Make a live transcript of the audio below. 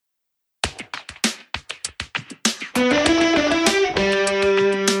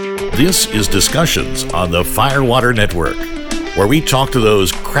This is Discussions on the Firewater Network, where we talk to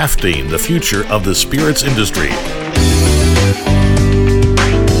those crafting the future of the spirits industry.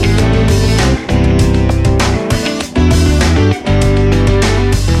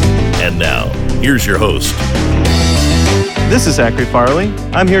 And now, here's your host. This is Zachary Farley.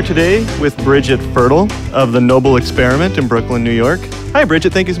 I'm here today with Bridget Fertile of the Noble Experiment in Brooklyn, New York. Hi,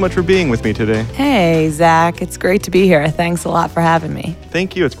 Bridget. Thank you so much for being with me today. Hey, Zach. It's great to be here. Thanks a lot for having me.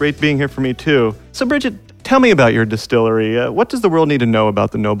 Thank you. It's great being here for me, too. So, Bridget, tell me about your distillery. What does the world need to know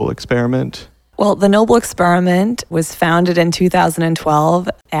about the Noble Experiment? Well, the Noble Experiment was founded in 2012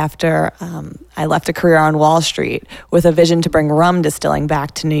 after I left a career on Wall Street with a vision to bring rum distilling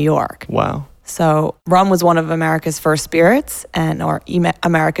back to New York. Wow. So rum was one of America's first spirits,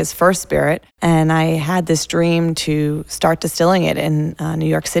 America's first spirit, and I had this dream to start distilling it in New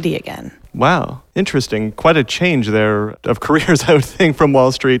York City again. Wow. Interesting. Quite a change there of careers, I would think, from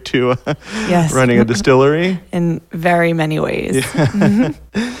Wall Street to yes. running a distillery. In very many ways. Yeah.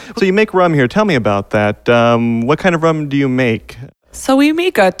 Mm-hmm. So you make rum here. Tell me about that. What kind of rum do you make? So we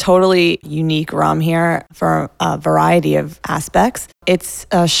make a totally unique rum here for a variety of aspects. It's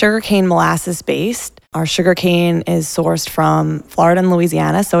sugarcane molasses based. Our sugarcane is sourced from Florida and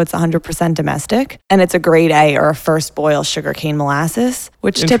Louisiana, so it's 100% domestic. And it's a grade A or a first boil sugarcane molasses,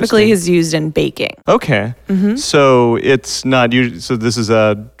 which typically is used in baking. Okay. Mm-hmm. So it's not, so this is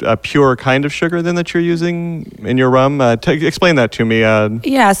a pure kind of sugar then that you're using in your rum? Explain that to me.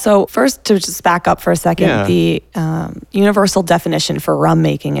 Yeah, so first to just back up for a second, the universal definition for rum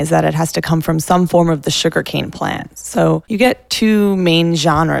making is that it has to come from some form of the sugarcane plant. So you get two main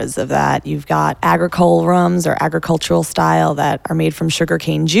genres of that. You've got agricultural rums or agricultural style that are made from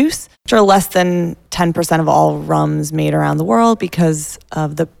sugarcane juice, which are less than 10% of all rums made around the world because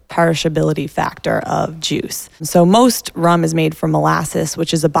of the perishability factor of juice. So most rum is made from molasses,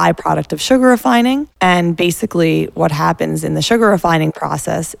 which is a byproduct of sugar refining. And basically what happens in the sugar refining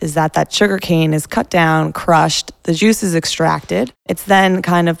process is that sugarcane is cut down, crushed, the juice is extracted. It's then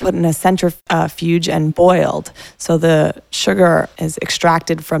kind of put in a centrifuge and boiled. So the sugar is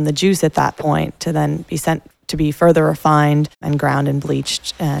extracted from the juice at that point to then be sent to be further refined and ground and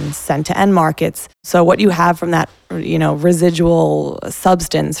bleached and sent to end markets. So what you have from that, residual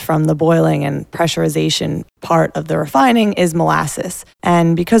substance from the boiling and pressurization part of the refining is molasses.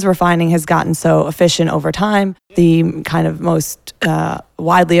 And because refining has gotten so efficient over time, the kind of most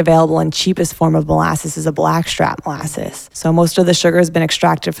widely available and cheapest form of molasses is a blackstrap molasses. So most of the sugar has been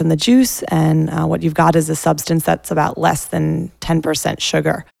extracted from the juice, and what you've got is a substance that's about less than 10%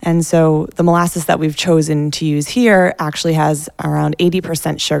 sugar. And so the molasses that we've chosen to use here actually has around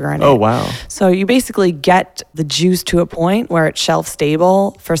 80% sugar in it. Oh, wow. So you basically get the juice to a point where it's shelf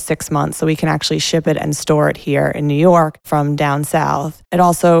stable for 6 months, so we can actually ship it and store it here in New York from down south. It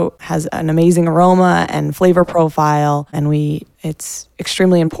also has an amazing aroma and flavor profile, and it's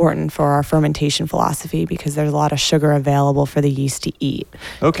extremely important for our fermentation philosophy because there's a lot of sugar available for the yeast to eat.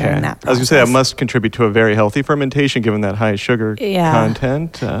 Okay. I was going to say that must contribute to a very healthy fermentation given that high sugar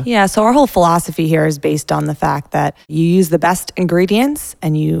content. Yeah, so our whole philosophy here is based on the fact that you use the best ingredients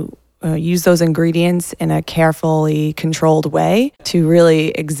and you use those ingredients in a carefully controlled way to really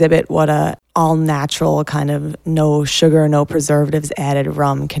exhibit what a all-natural kind of no sugar, no preservatives added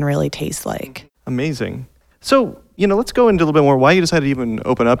rum can really taste like. Amazing. So, let's go into a little bit more why you decided to even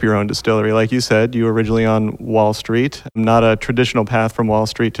open up your own distillery. Like you said, you were originally on Wall Street, not a traditional path from Wall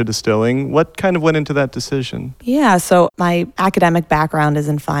Street to distilling. What kind of went into that decision? Yeah, so my academic background is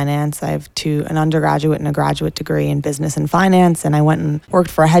in finance. I have an undergraduate and a graduate degree in business and finance, and I went and worked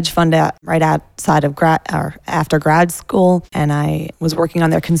for a hedge fund right outside of after grad school, and I was working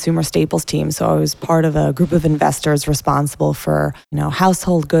on their consumer staples team. So I was part of a group of investors responsible for,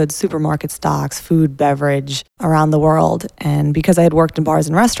 household goods, supermarket stocks, food, beverage around the world. And because I had worked in bars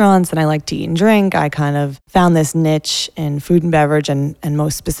and restaurants and I like to eat and drink, I kind of found this niche in food and beverage and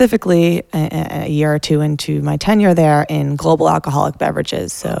most specifically a year or two into my tenure there in global alcoholic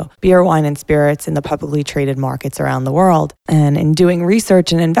beverages. So beer, wine, and spirits in the publicly traded markets around the world. And in doing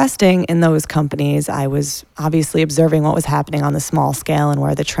research and investing in those companies, I was obviously observing what was happening on the small scale and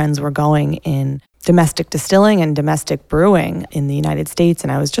where the trends were going in domestic distilling and domestic brewing in the United States.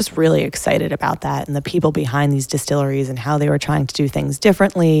 And I was just really excited about that and the people behind these distilleries and how they were trying to do things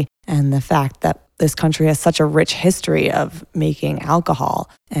differently. And the fact that this country has such a rich history of making alcohol.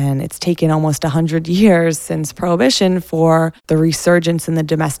 And it's taken almost 100 years since Prohibition for the resurgence in the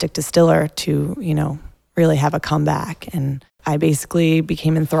domestic distiller to, really have a comeback. And I basically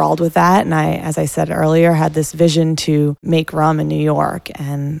became enthralled with that. And I, as I said earlier, had this vision to make rum in New York.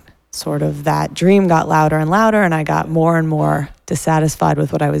 And sort of that dream got louder and louder, and I got more and more dissatisfied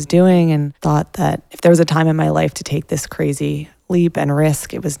with what I was doing and thought that if there was a time in my life to take this crazy leap and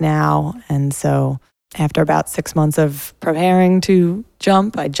risk, it was now. And so after about 6 months of preparing to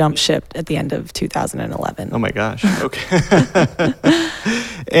jump, I jump shipped at the end of 2011. Oh my gosh. Okay.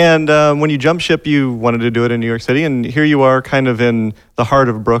 And when you jump ship, you wanted to do it in New York City. And here you are kind of in the heart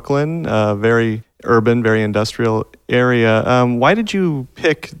of Brooklyn, very urban, very industrial area. Why did you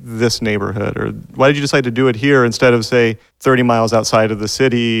pick this neighborhood? Or why did you decide to do it here instead of, say, 30 miles outside of the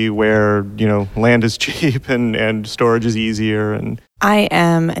city where, land is cheap and storage is easier? And I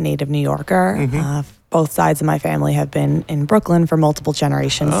am a native New Yorker. Mm-hmm. Both sides of my family have been in Brooklyn for multiple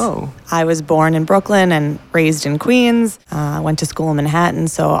generations. Oh. I was born in Brooklyn and raised in Queens. Went to school in Manhattan,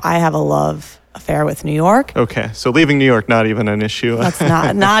 so I have a love affair with New York. Okay, so leaving New York, not even an issue. That's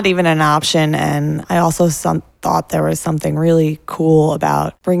not even an option. And I also thought there was something really cool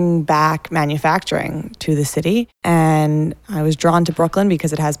about bringing back manufacturing to the city. And I was drawn to Brooklyn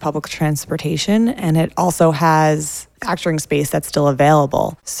because it has public transportation and it also has manufacturing space that's still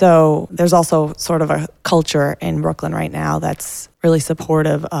available. So there's also sort of a culture in Brooklyn right now that's really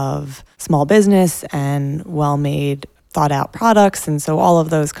supportive of small business and well-made, thought-out products. And so all of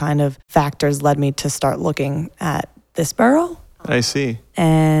those kind of factors led me to start looking at this borough. I see.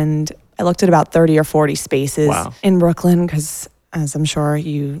 And I looked at about 30 or 40 spaces in Brooklyn because, as I'm sure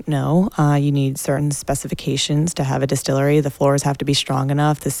you know, you need certain specifications to have a distillery. The floors have to be strong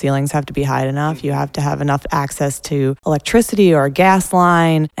enough. The ceilings have to be high enough. You have to have enough access to electricity or a gas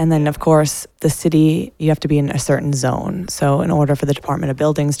line. And then, of course, the city, you have to be in a certain zone. So in order for the Department of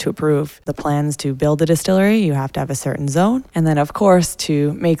Buildings to approve the plans to build a distillery, you have to have a certain zone. And then, of course,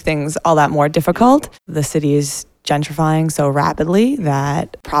 to make things all that more difficult, the city is gentrifying so rapidly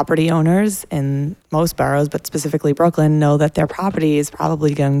that property owners in most boroughs, but specifically Brooklyn, know that their property is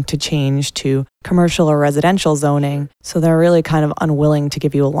probably going to change to commercial or residential zoning. So they're really kind of unwilling to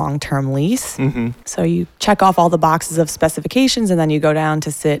give you a long-term lease. Mm-hmm. So you check off all the boxes of specifications and then you go down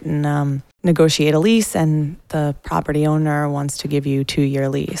to sit and negotiate a lease, and the property owner wants to give you a 2-year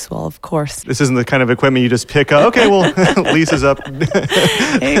lease. Well, of course. This isn't the kind of equipment you just pick up. Okay, well, lease is up.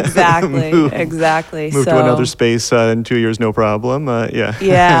 Exactly. Move to another space in 2 years, no problem. Yeah.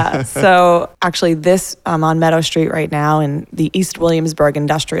 Yeah. So actually I'm on Meadow Street right now in the East Williamsburg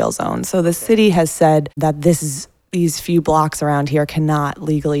Industrial Zone. So the city has said that these few blocks around here cannot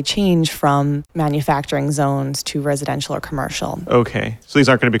legally change from manufacturing zones to residential or commercial. Okay. So these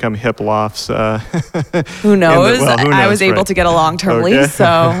aren't going to become hip lofts. Who knows? Who knows? I was able to get a long-term lease,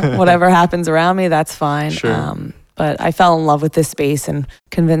 so whatever happens around me, that's fine. Sure. But I fell in love with this space and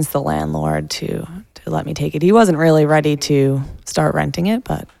convinced the landlord to let me take it. He wasn't really ready to start renting it,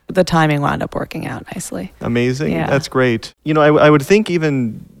 but the timing wound up working out nicely. Amazing. Yeah. That's great. I would think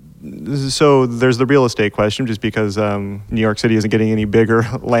even... So there's the real estate question, just because New York City isn't getting any bigger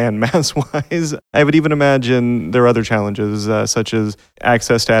land mass-wise. I would even imagine there are other challenges, such as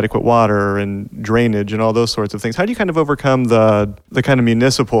access to adequate water and drainage and all those sorts of things. How do you kind of overcome the kind of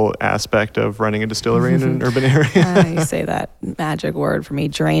municipal aspect of running a distillery in an urban area? You say that magic word for me,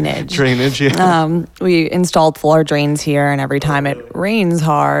 drainage. Drainage, yeah. We installed floor drains here, and every time it rains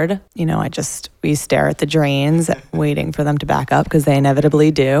hard, we stare at the drains, waiting for them to back up because they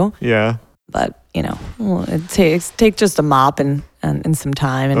inevitably do. Yeah. But, it takes just a mop and some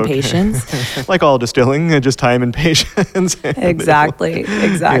time and patience. Like all distilling, just time and patience. Exactly.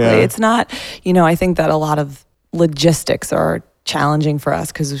 Yeah. It's not, I think that a lot of logistics are challenging for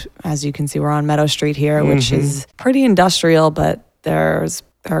us because, as you can see, we're on Meadow Street here, which is pretty industrial, but there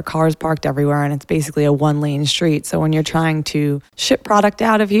are cars parked everywhere, and it's basically a one-lane street. So when you're trying to ship product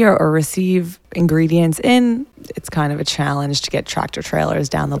out of here or receive ingredients in, it's kind of a challenge to get tractor trailers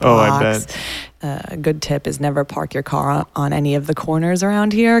down the blocks. Oh, I bet. A good tip is never park your car on any of the corners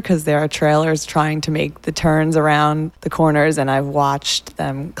around here because there are trailers trying to make the turns around the corners, and I've watched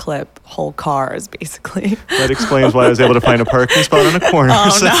them clip whole cars, basically. That explains why I was able to find a parking spot on a corner.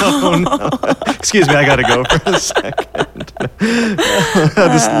 No. Excuse me, I got to go for a second.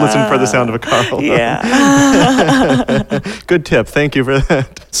 Just listen for the sound of a car. Yeah. Good tip. Thank you for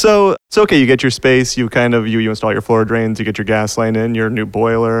that. So it's okay. You get your space. You install your floor drains. You get your gas line in, your new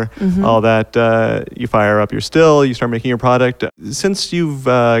boiler, all that. You fire up your still. You start making your product. Since you've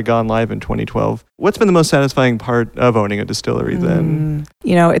gone live in 2012, What's been the most satisfying part of owning a distillery then?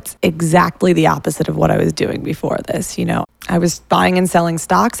 It's exactly the opposite of what I was doing before this. I was buying and selling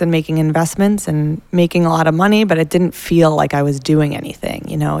stocks and making investments and making a lot of money, but it didn't feel like I was doing anything.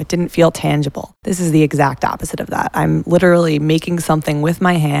 It didn't feel tangible. This is the exact opposite of that. I'm literally making something with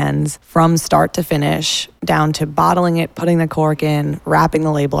my hands from start to finish, down to bottling it, putting the cork in, wrapping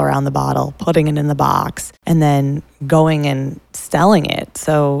the label around the bottle, putting it in the box, and then going and selling it.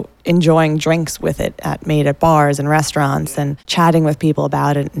 So enjoying drinks with it made at bars and restaurants and chatting with people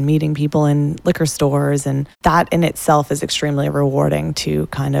about it and meeting people in liquor stores. And that in itself is extremely rewarding to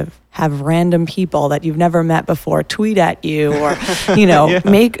kind of have random people that you've never met before tweet at you or,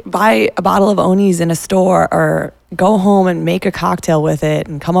 buy a bottle of Oni's in a store or go home and make a cocktail with it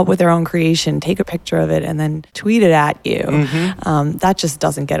and come up with their own creation, take a picture of it and then tweet it at you. That just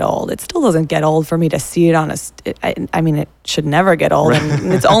doesn't get old. It still doesn't get old for me to see it on it should never get old. Right.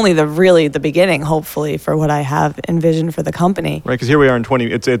 And it's only the beginning, hopefully, for what I have envisioned for the company. Right, because here we are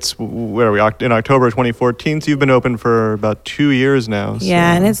where are we, in October 2014, so you've been open for about 2 years now. So.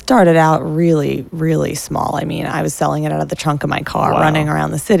 Yeah, and it started out really, really small. I was selling it out of the trunk of my car, running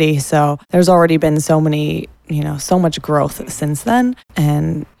around the city. So there's already been so much growth since then.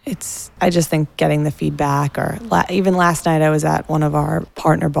 And I just think getting the feedback, or even last night I was at one of our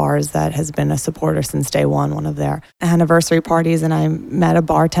partner bars that has been a supporter since day one of their anniversary parties, and I met a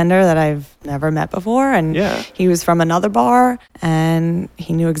bartender that I've never met before, and he was from another bar, and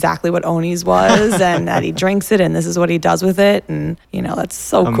he knew exactly what Oni's was, and that he drinks it, and this is what he does with it, and that's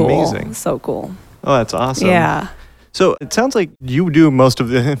so amazing. Cool. So cool. Oh, that's awesome. Yeah. So it sounds like you do most of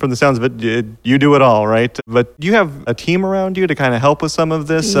from the sounds of it, you do it all, right? But do you have a team around you to kind of help with some of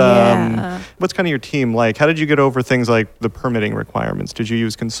this? Yeah. What's kind of your team like? How did you get over things like the permitting requirements? Did you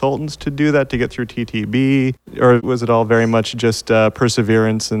use consultants to do that, to get through TTB? Or was it all very much just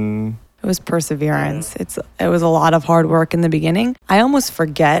perseverance and... It was perseverance. It was a lot of hard work in the beginning. I almost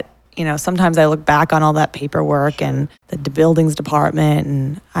forget. Sometimes I look back on all that paperwork and the buildings department,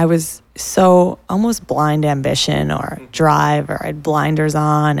 and I was so almost blind ambition or drive, or I had blinders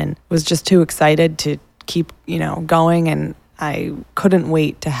on and was just too excited to keep, going. And I couldn't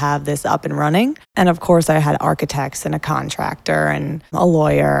wait to have this up and running. And of course, I had architects and a contractor and a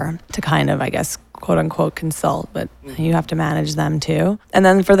lawyer to kind of, I guess, quote unquote consult, but you have to manage them too. And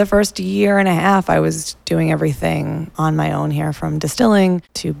then for the first year and a half, I was doing everything on my own here, from distilling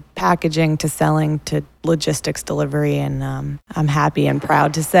to packaging to selling to logistics delivery. And I'm happy and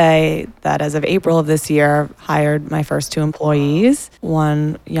proud to say that as of April of this year, hired my first 2 employees.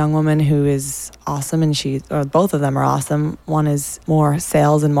 One young woman who is awesome, and both of them are awesome. One is more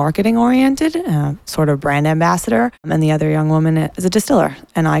sales and marketing oriented, sort of brand ambassador, and the other young woman is a distiller.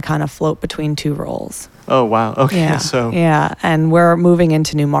 And I kind of float between 2 roles. Oh, wow. Okay. Yeah. And we're moving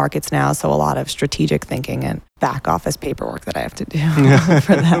into new markets now, so a lot of strategic thinking and back office paperwork that I have to do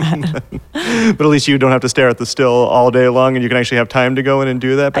for that. But at least you don't have to stare at the still all day long, and you can actually have time to go in and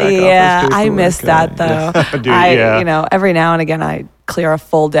do that back office paperwork. Yeah, I miss that though. Every now and again I clear a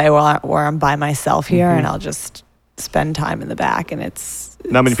full day where I'm by myself here, and I'll just spend time in the back, and it's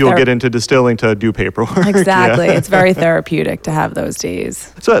not many people get into distilling to do paperwork. Exactly. It's very therapeutic to have those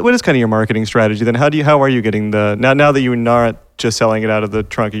days. So what is kind of your marketing strategy then? How are you getting now that you're not just selling it out of the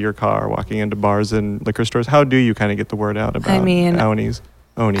trunk of your car, walking into bars and liquor stores, how do you kind of get the word out about Oni's?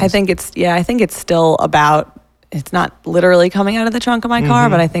 I think it's still about, it's not literally coming out of the trunk of my car,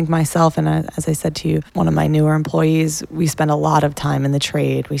 but I think myself and, as I said to you, one of my newer employees, we spend a lot of time in the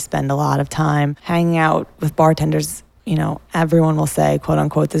trade. We spend a lot of time hanging out with bartenders. Everyone will say, quote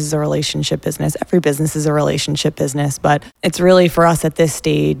unquote, this is a relationship business. Every business is a relationship business, but it's really, for us at this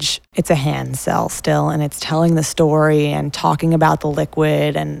stage, it's a hand sell still, and it's telling the story and talking about the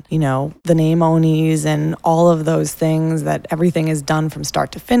liquid and, the name Oni's and all of those things, that everything is done from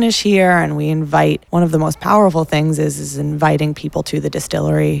start to finish here. And we invite, one of the most powerful things is inviting people to the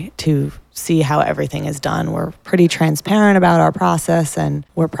distillery to see how everything is done. We're pretty transparent about our process, and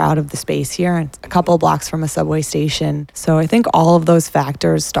we're proud of the space here. It's a couple of blocks from a subway station. So I think all of those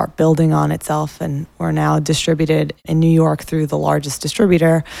factors start building on itself, and we're now distributed in New York through the largest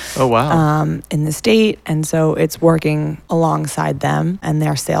distributor. Oh, wow. In the state. And so it's working alongside them and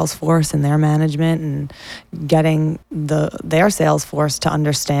their sales force and their management, and getting their sales force to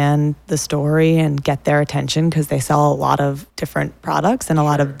understand the story and get their attention, because they sell a lot of different products and a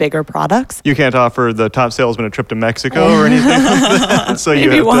lot of bigger products. You can't offer the top salesman a trip to Mexico or anything like that. So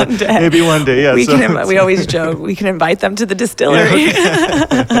maybe one day. Maybe one day, yeah. We always joke, we can invite them to the distillery.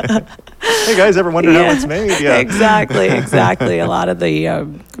 Hey guys, ever wondered how it's made? Yeah. Exactly. A lot of the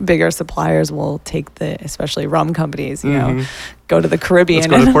bigger suppliers will take especially rum companies, you know, go to the Caribbean.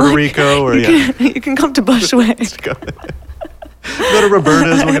 Let's go to Puerto Rico or you can come to Bushwick. Go to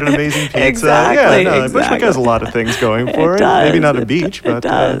Roberta's, we'll get an amazing pizza. Exactly. Bushwick has a lot of things going for it. Maybe not a beach, but... It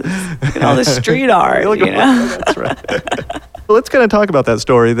does. Look at all the street art, That's right. Well, let's kind of talk about that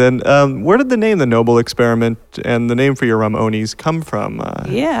story then. Where did the name The Noble Experiment and the name for your rum Onis come from?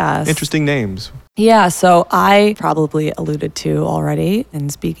 Yes. Interesting names. Yeah, so I probably alluded to already in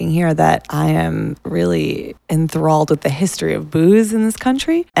speaking here that I am really enthralled with the history of booze in this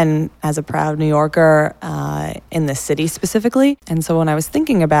country and as a proud New Yorker in this city specifically. And so when I was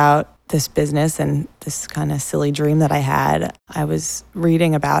thinking about this business and this kind of silly dream that I had, I was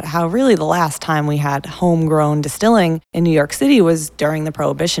reading about how really the last time we had homegrown distilling in New York City was during the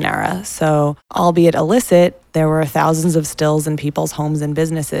Prohibition era. So albeit illicit, there were thousands of stills in people's homes and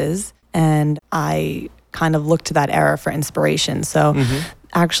businesses. And I kind of looked to that era for inspiration. So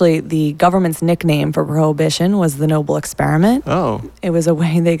actually, the government's nickname for Prohibition was the Noble Experiment. Oh. It was a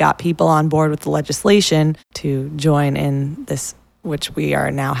way they got people on board with the legislation to join in this, which we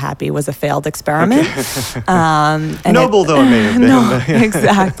are now happy was a failed experiment. Okay. Noble though it may have been. No,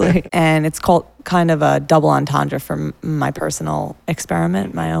 exactly. And it's called kind of a double entendre for my personal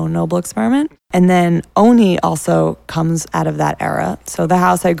experiment, my own Noble Experiment. And then Oni also comes out of that era. So the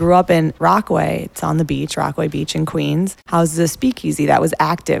house I grew up in, Rockaway, it's on the beach, Rockaway Beach in Queens, houses a speakeasy that was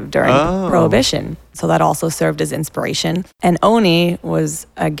active during Prohibition. So that also served as inspiration. And Oni was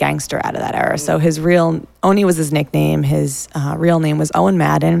a gangster out of that era. So Oni was his nickname. His real name was Owen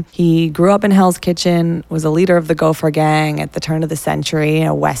Madden. He grew up in Hell's Kitchen, was a leader of the Gopher Gang at the turn of the century, a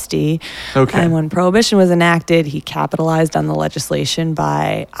Westie. Okay. And when Prohibition was enacted, he capitalized on the legislation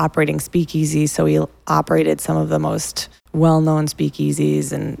by operating speakeasies. So he operated some of the most well-known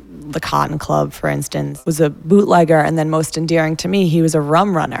speakeasies, and the Cotton Club, for instance, was a bootlegger. And then most endearing to me, he was a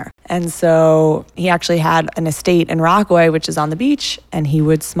rum runner. And so he actually had an estate in Rockaway, which is on the beach, and he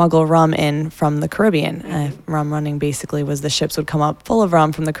would smuggle rum in from the Caribbean. Rum running basically was the ships would come up full of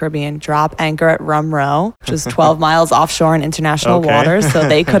rum from the Caribbean, drop anchor at Rum Row, which was 12 miles offshore in international waters, so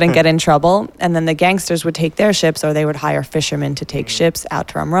they couldn't get in trouble. And then the gangsters would take their ships, or they would hire fishermen to take ships out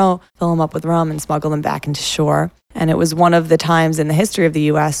to Rum Row, fill them up with rum, and smuggle them back into shore. And it was one of the times in the history of the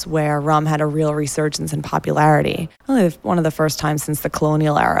U.S. where rum had a real resurgence in popularity. Really one of the first times since the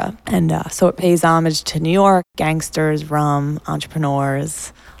colonial era. And so it pays homage to New York, gangsters, rum,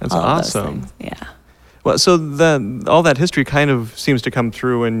 entrepreneurs. That's all awesome. Of those things. Yeah. Well, so all that history kind of seems to come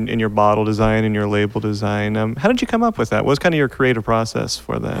through in your bottle design and your label design. How did you come up with that? What was kind of your creative process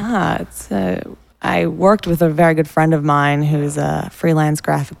for that? I worked with a very good friend of mine who's a freelance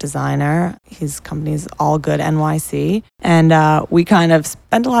graphic designer. His company is All Good NYC. And we kind of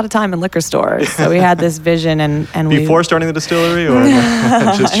spent a lot of time in liquor stores. So we had this vision and Before starting the distillery? Or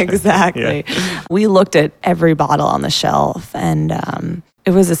Exactly. Yeah. We looked at every bottle on the shelf, and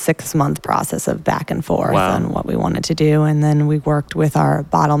it was a 6-month process of back and forth on what we wanted to do. And then we worked with our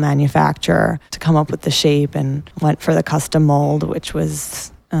bottle manufacturer to come up with the shape and went for the custom mold, which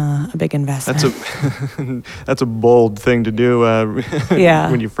was a big investment. That's a bold thing to do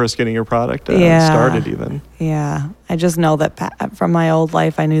when you're first getting your product started even. Yeah. I just know that from my old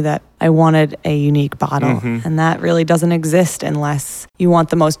life, I knew that I wanted a unique bottle. And that really doesn't exist unless you want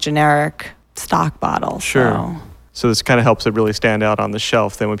the most generic stock bottle. Sure. So this kind of helps it really stand out on the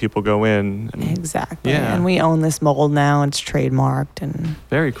shelf then when people go in. Exactly. Yeah. And we own this mold now. It's trademarked and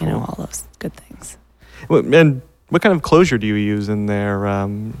very cool. All those good things. And what kind of closure do you use in there?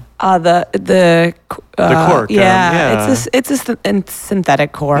 The cork. It's a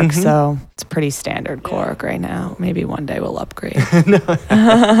synthetic cork, so it's pretty standard cork right now. Maybe one day we'll upgrade.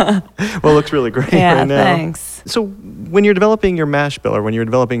 Well, it looks really great right now. Thanks. So when you're developing your mash bill or when you're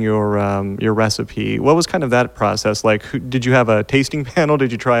developing your recipe, what was kind of that process like? Did you have a tasting panel?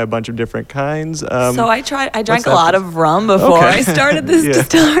 Did you try a bunch of different kinds? So I drank a lot of rum before I started this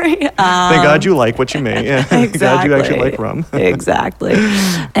distillery. Thank God you like what you make. Yeah. Exactly. Thank God you actually like rum. Exactly.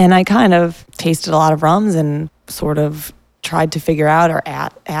 And I kind of tasted a lot of rums and sort of tried to figure out or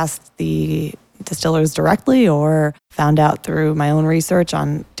asked the distillers directly or found out through my own research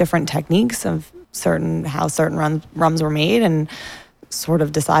on different techniques of how certain rums were made and sort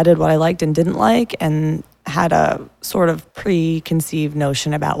of decided what I liked and didn't like and had a sort of preconceived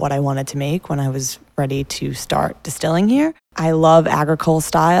notion about what I wanted to make when I was ready to start distilling here. I love agricole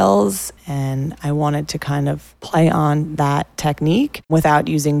styles, and I wanted to kind of play on that technique without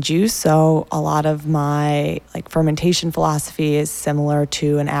using juice. So a lot of my fermentation philosophy is similar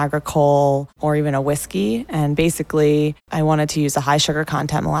to an agricole or even a whiskey. And basically, I wanted to use a high sugar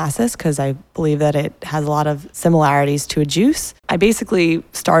content molasses because I believe that it has a lot of similarities to a juice. I basically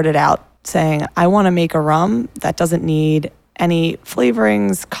started out saying, I want to make a rum that doesn't need any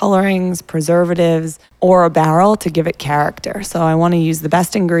flavorings, colorings, preservatives, or a barrel to give it character. So I want to use the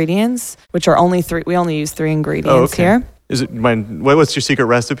best ingredients, which are only three. We only use 3 ingredients here. Is it mine? What's your secret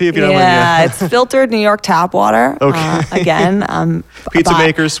recipe? If you don't mind? Yeah, it's filtered New York tap water. Okay. Again, pizza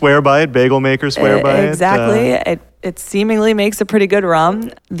makers swear by it. Bagel makers swear by it. Exactly. It seemingly makes a pretty good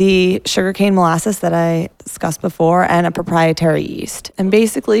rum. The sugarcane molasses that I discussed before and a proprietary yeast. And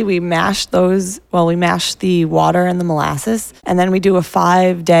basically we mash the water and the molasses, and then we do a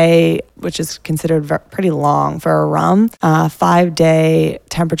 5-day, which is considered pretty long for a rum, 5-day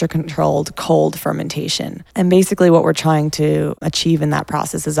temperature controlled cold fermentation. And basically what we're trying to achieve in that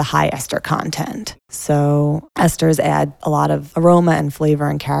process is a high ester content. So esters add a lot of aroma and flavor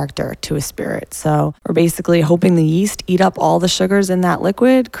and character to a spirit. So we're basically hoping the yeast eat up all the sugars in that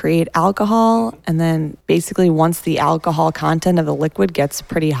liquid, create alcohol, and then basically once the alcohol content of the liquid gets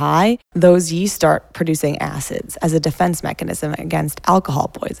pretty high, those yeast start producing acids as a defense mechanism against alcohol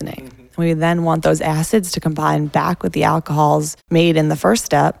poisoning. We then want those acids to combine back with the alcohols made in the first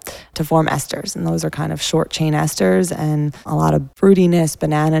step to form esters. And those are kind of short chain esters and a lot of fruitiness,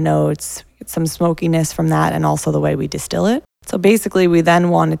 banana notes, some smokiness from that, and also the way we distill it. So basically, we then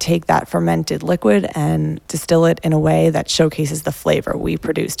want to take that fermented liquid and distill it in a way that showcases the flavor we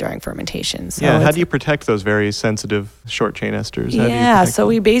produce during fermentation. So how do you protect those very sensitive short chain esters? So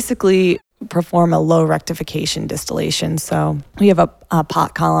we basically perform a low rectification distillation. So we have a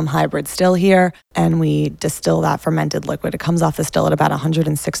pot column hybrid still here, and we distill that fermented liquid. It comes off the still at about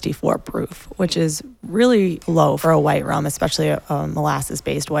 164 proof, which is really low for a white rum, especially a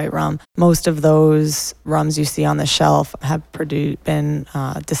molasses-based white rum. Most of those rums you see on the shelf have been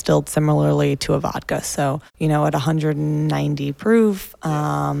distilled similarly to a vodka. So, at 190 proof,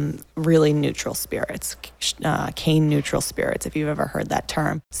 really neutral spirits, cane neutral spirits, if you've ever heard that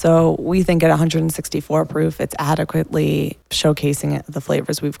term. So we think at 164 proof, it's adequately showcasing the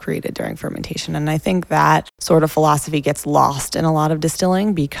flavors we've created during fermentation. And I think that sort of philosophy gets lost in a lot of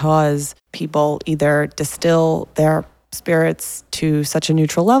distilling because people either distill their spirits to such a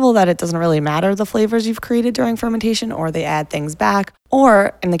neutral level that it doesn't really matter the flavors you've created during fermentation, or they add things back.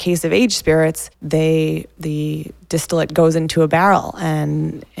 Or in the case of aged spirits, the distillate goes into a barrel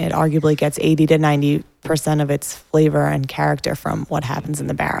and it arguably gets 80 to 90% of its flavor and character from what happens in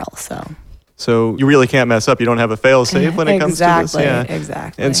the barrel. So you really can't mess up. You don't have a fail-safe when it comes to this.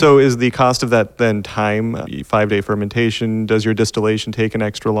 Exactly. And so is the cost of that then time, 5-day fermentation, does your distillation take an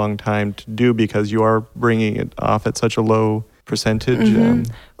extra long time to do because you are bringing it off at such a low percentage?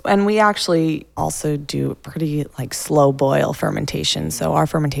 Mm-hmm. And we actually also do pretty slow boil fermentation. So our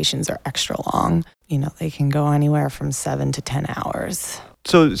fermentations are extra long. They can go anywhere from 7 to 10 hours.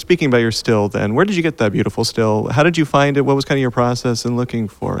 So speaking about your still then, where did you get that beautiful still? How did you find it? What was kind of your process in looking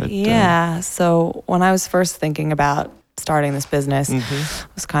for it? So when I was first thinking about starting this business, I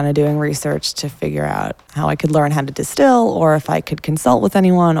was kind of doing research to figure out how I could learn how to distill, or if I could consult with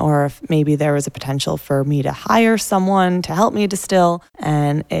anyone, or if maybe there was a potential for me to hire someone to help me distill.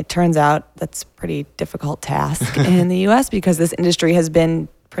 And it turns out that's a pretty difficult task in the US because this industry has been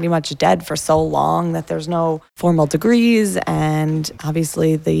pretty much dead for so long that there's no formal degrees. And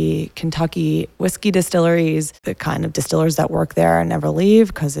obviously the Kentucky whiskey distilleries, the kind of distillers that work there never leave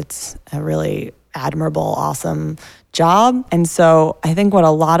because it's a really admirable, awesome job. And so I think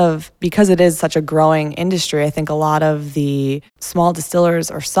because it is such a growing industry, I think a lot of the small distillers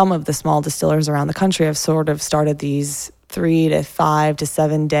or some of the small distillers around the country have sort of started these 3 to 5 to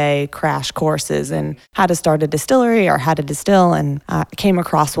 7 day crash courses in how to start a distillery or how to distill. And I came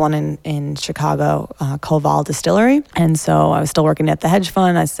across one in Chicago, Koval Distillery. And so I was still working at the hedge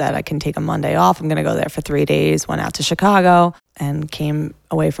fund. I said, I can take a Monday off. I'm going to go there for 3 days. Went out to Chicago and came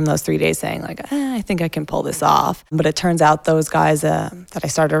away from those 3 days saying I think I can pull this off. But it turns out those guys that I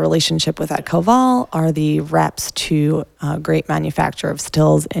started a relationship with at Koval are the reps to a great manufacturer of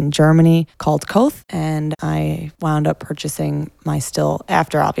stills in Germany called Koth. And I wound up purchasing my still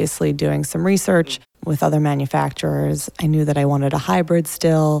after obviously doing some research with other manufacturers. I knew that I wanted a hybrid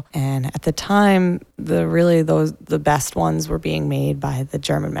still. And at the time, the best ones were being made by the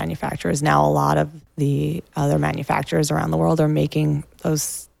German manufacturers. Now a lot of the other manufacturers around the world are making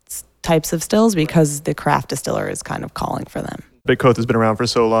those types of stills because the craft distiller is kind of calling for them. Bicot has been around for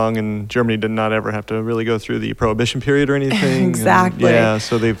so long, and Germany did not ever have to really go through the Prohibition period or anything. Exactly. And,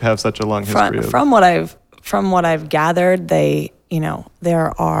 so they have such a long history. From what I've gathered,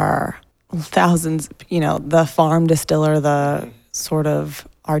 there are thousands. The farm distiller, the sort of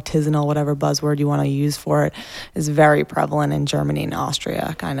artisanal, whatever buzzword you want to use for it, is very prevalent in Germany and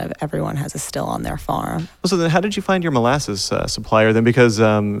Austria. Kind of everyone has a still on their farm. So then how did you find your molasses supplier then? Because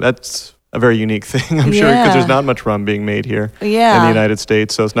that's a very unique thing, I'm sure, because there's not much rum being made here in the United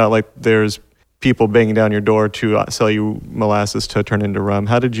States. So it's not like there's people banging down your door to sell you molasses to turn into rum.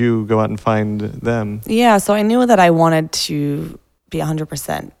 How did you go out and find them? Yeah, so I knew that I wanted to be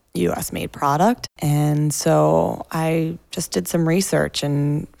 100% U.S. made product. And so I just did some research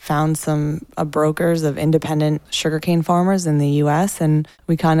and found some brokers of independent sugarcane farmers in the U.S. And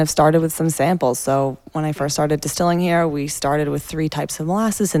we kind of started with some samples. So when I first started distilling here, we started with 3 types of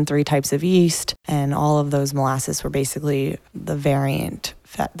molasses and 3 types of yeast. And all of those molasses were basically the variant,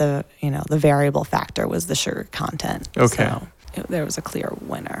 the variable factor was the sugar content. Okay. So there was a clear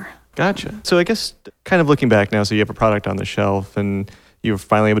winner. Gotcha. So I guess kind of looking back now, so you have a product on the shelf and you're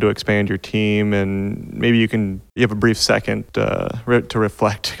finally able to expand your team, and maybe you have a brief second to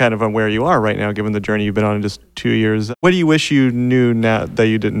reflect kind of on where you are right now, given the journey you've been on in just 2 years. What do you wish you knew now that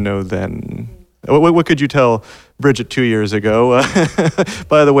you didn't know then? What could you tell Bridget 2 years ago?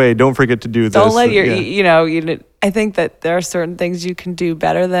 By the way, don't forget to do this. Don't let I think that there are certain things you can do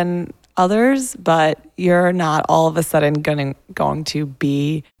better than others, but you're not all of a sudden going to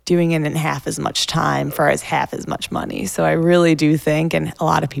be doing it in half as much time for half as much money. So I really do think, and a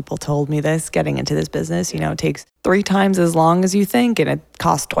lot of people told me this, getting into this business, it takes 3 times as long as you think and it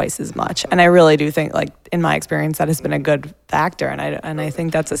costs twice as much. And I really do think, like, in my experience, that has been a good factor. And I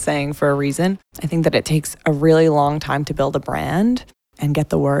think that's a saying for a reason. I think that it takes a really long time to build a brand and get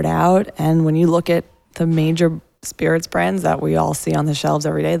the word out. And when you look at the major spirits brands that we all see on the shelves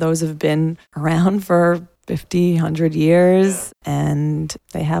every day, those have been around for 50, 100 years, and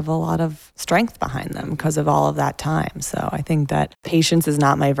they have a lot of strength behind them because of all of that time. So I think that patience is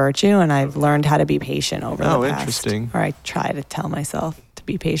not my virtue, and I've learned how to be patient over the past. Interesting. Or I try to tell myself to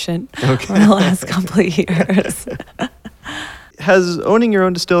be patient over the last couple of years. Has owning your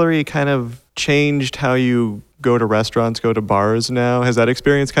own distillery kind of changed how you go to restaurants, go to bars now? Has that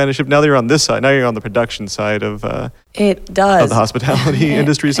experience kind of shifted? Now that you're on this side, now you're on the production side of it does. Of the hospitality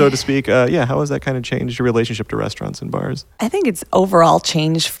industry, so to speak. How has that kind of changed your relationship to restaurants and bars? I think it's overall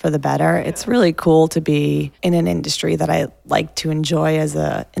changed for the better. It's really cool to be in an industry that I like to enjoy as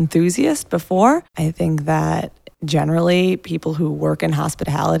an enthusiast before. I think that generally, people who work in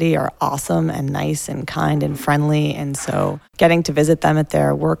hospitality are awesome and nice and kind and friendly. And so getting to visit them at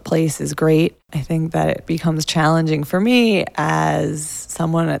their workplace is great. I think that it becomes challenging for me as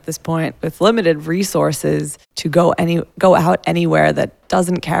someone at this point with limited resources to go out anywhere that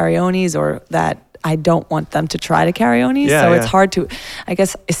doesn't carry Onis or that I don't want them to try to carry Onis. It's hard to, I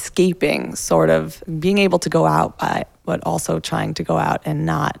guess, escaping sort of being able to go out, but also trying to go out and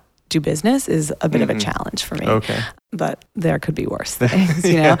not do business is a bit of a challenge for me. Okay. But there could be worse things,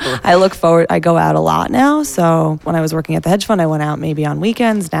 I go out a lot now. So when I was working at the hedge fund, I went out maybe on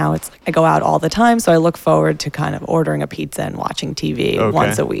weekends. Now it's I go out all the time. So I look forward to kind of ordering a pizza and watching TV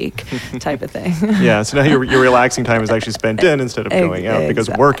once a week type of thing. So now your relaxing time is actually spent in instead of going out because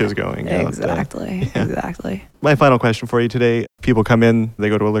work is going out. Exactly. My final question for you today. People come in, they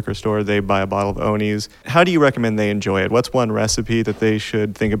go to a liquor store, they buy a bottle of Onis. How do you recommend they enjoy it? What's one recipe that they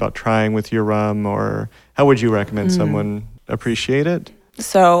should think about trying with your rum, or how would you recommend someone appreciate it?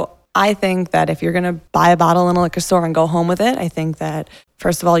 So I think that if you're going to buy a bottle in a liquor store and go home with it, I think that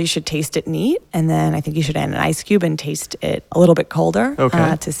first of all, you should taste it neat. And then I think you should add an ice cube and taste it a little bit colder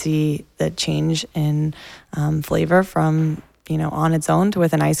to see the change in flavor from on its own to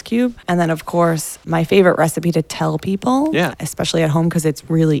with an ice cube. And then, of course, my favorite recipe to tell people, especially at home, because it's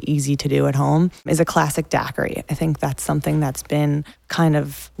really easy to do at home, is a classic daiquiri. I think that's something that's been kind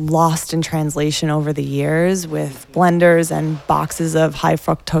of lost in translation over the years with blenders and boxes of high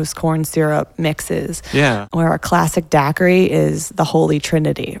fructose corn syrup mixes. Where a classic daiquiri is the holy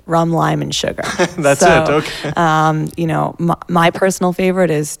trinity, rum, lime, and sugar. That's it. Okay. My personal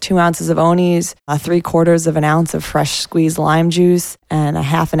favorite is 2 ounces of Onis, 3/4 of an ounce of fresh squeezed lime juice, and a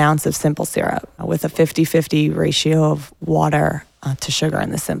 1/2 ounce of simple syrup with a 50-50 ratio of water to sugar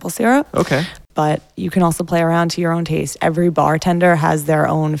in the simple syrup. Okay. But you can also play around to your own taste. Every bartender has their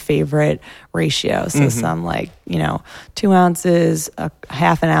own favorite ratio. So some 2 ounces, a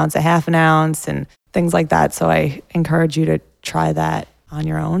 1/2 ounce, a 1/2 ounce, and things like that. So I encourage you to try that on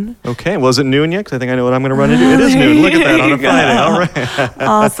your own. Okay. Well, is it noon yet? Because I think I know what I'm going to run into. It is noon. Look at that on a Friday. All right.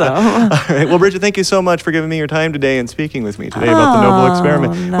 Awesome. All right. Well, Bridget, thank you so much for giving me your time today and speaking with me today about the Noble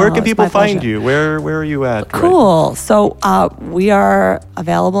Experiment. No, where can people my find pleasure. you? Where are you at? Cool. So we are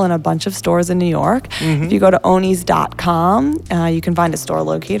available in a bunch of stores in New York. Mm-hmm. If you go to ownys.com, you can find a store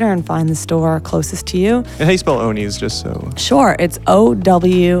locator and find the store closest to you. And how do you spell Ownys, just so? Sure. It's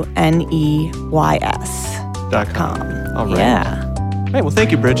OWNEYS.com. .com. All right. Yeah. All right. Well,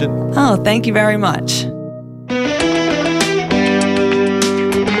 thank you, Bridget. Oh, thank you very much.